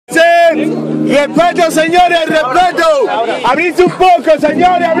Respeto, señores, respeto. Abridse un poco,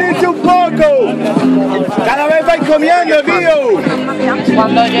 señores, abridse un poco. Cada vez vais comiendo, tío.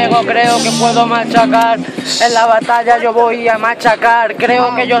 Cuando llego creo que puedo machacar. En la batalla yo voy a machacar.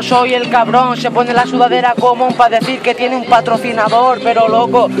 Creo que yo soy el cabrón. Se pone la sudadera común para decir que tiene un patrocinador. Pero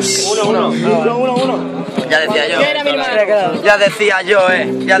loco. Uno. Ya decía yo.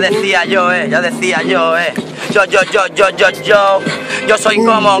 Ya decía yo. Yo soy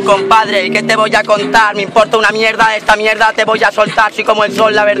como, compadre, ¿qué te voy a contar? Me importa una mierda, esta mierda te voy a soltar. Soy como el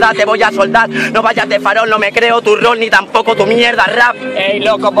sol, la verdad te voy a soldar. No vayas de farol, no me creo tu rol ni tampoco tu mierda rap. Ey,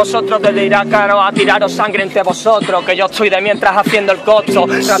 loco, vosotros desde Irak a tiraros sangre entre vosotros. Que yo estoy de mientras haciendo el costo,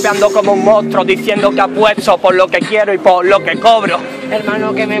 rapeando como un monstruo, diciendo que apuesto por lo que quiero y por lo que cobro.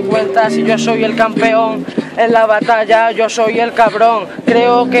 Hermano, ¿qué me cuentas si yo soy el campeón? En la batalla yo soy el cabrón.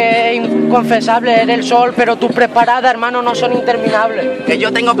 Creo que es inconfesable, eres el sol, pero tus preparadas, hermano, no son interminables. Que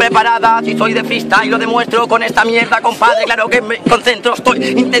yo tengo preparadas y soy de freestyle, lo demuestro con esta mierda, compadre. Claro que me concentro, estoy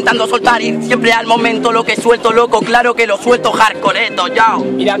intentando soltar y siempre al momento lo que suelto, loco, claro que lo suelto hardcoreto, yao.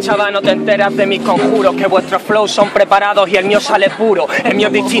 Mira, chaval, no te enteras de mis conjuros, que vuestros flows son preparados y el mío sale puro. El mío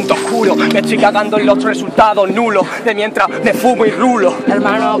es distinto, juro, me estoy cagando en los resultados nulos, de mientras me fumo y rulo.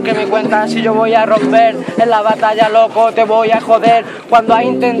 Hermano, ¿qué me cuentas si yo voy a romper? En la batalla, loco, te voy a joder. Cuando has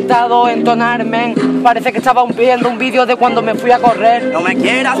intentado entonarme, parece que estaba viendo un vídeo de cuando me fui a correr. No me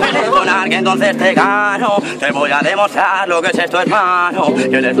quieras entonar, que entonces te gano. Te voy a demostrar lo que es esto, hermano.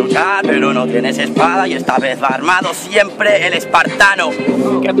 Quieres luchar, pero no tienes espada y esta vez va armado siempre el espartano.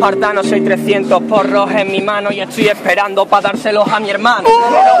 Que espartano, soy 300 porros en mi mano y estoy esperando para dárselos a mi hermano.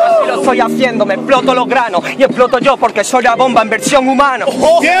 Pero así lo estoy haciendo, me exploto los granos y exploto yo porque soy la bomba en versión humano.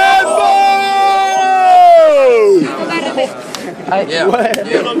 ¡Tiempo!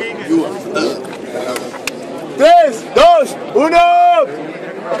 3, 2, 1.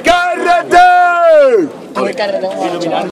 ¡KRT!